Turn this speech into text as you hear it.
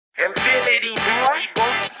Infinity, boy.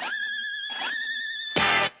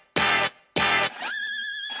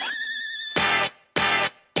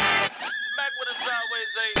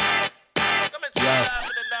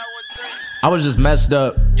 I was just messed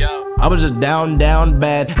up. I was just down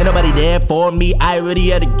bad. Ain't nobody there for me. I really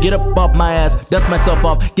had to get up off my ass, dust myself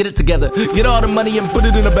off, get it together, get all the money and put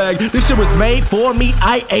it in a bag. This shit was made for me.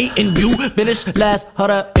 I ate and you finished last. Hold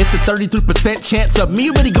up, it's a 33% chance of me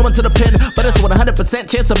really going to the pen, but it's a 100%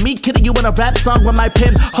 chance of me kidding you in a rap song with my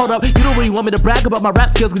pen. Hold up, you don't really want me to brag about my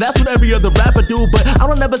rap skills, cause that's what every other rapper do. But I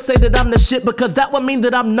don't ever say that I'm the shit, because that would mean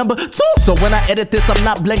that I'm number 2. So when I edit this, I'm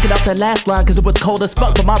not blanking out that last line, cause it was cold as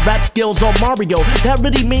fuck. But my rap skills on Mario, that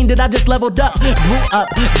really mean that I just leveled up, grew up,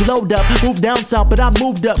 glowed up, moved down south, but I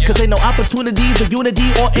moved up, cause ain't no opportunities or unity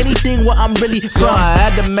or anything where I'm really from. So I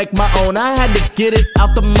had to make my own, I had to get it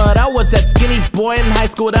out the mud. I was that skinny boy in high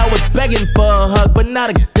school that was begging for a hug, but now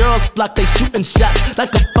the girls flock, they shooting shots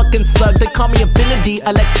like a fucking slug. They call me Infinity,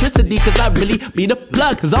 electricity, cause I really be the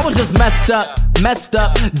plug. Cause I was just messed up,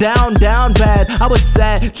 down bad. I was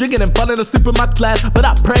sad, drinking and falling asleep in my class, but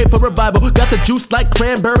I prayed for revival. Got the juice like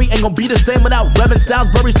cranberry, ain't gon' be the same without Reverend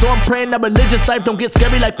Salisbury. So I'm praying that religious life don't get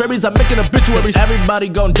scary like fairies. I'm making obituaries. Everybody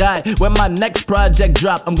gon' die when my next project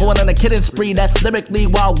drop. I'm going on a kidding spree that's lyrically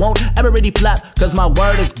why I won't ever really flap, cause my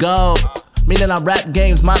word is gold. Meaning I rap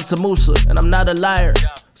games Mansa Musa, and I'm not a liar.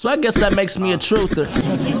 So I guess that makes me a truther.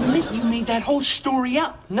 You made that whole story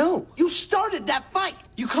up. No, you started that fight.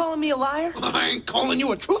 You calling me a liar? I ain't calling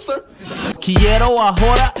you a truther. Quiero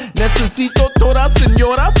ahora, necesito todas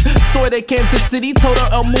señoras. Soy de Kansas City, todo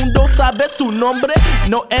el mundo sabe su nombre.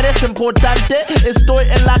 No eres importante. Estoy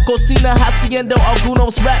en la cocina haciendo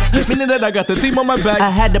algunos raps, meaning that I got the team on my back. I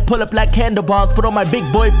had to pull up like handlebars, put on my big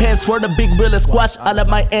boy pants, swear the big real and squash all of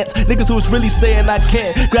my ants. Niggas who's really saying I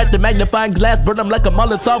can't. Grab the magnifying glass, burn them like a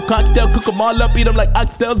Molotov cocktail, cook them all up, eat them like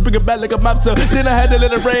oxtails, bring it back like a mobster. Then I had to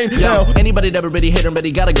let it rain. Yo, anybody that already hit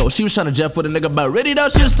already gotta go. She was trying to Jeff with a nigga about ready now.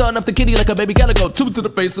 She was starting up the kitty like a baby, gotta go. 2 to the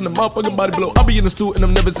face and the motherfucking body blow. I'll be in the stool and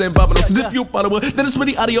I'm never saying Bob. So if you follow her, then it's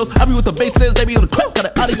really adios. I be with the bass says, they be on the crap, got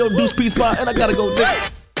an audio, deuce, peace, bar, and I gotta go,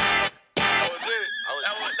 nigga.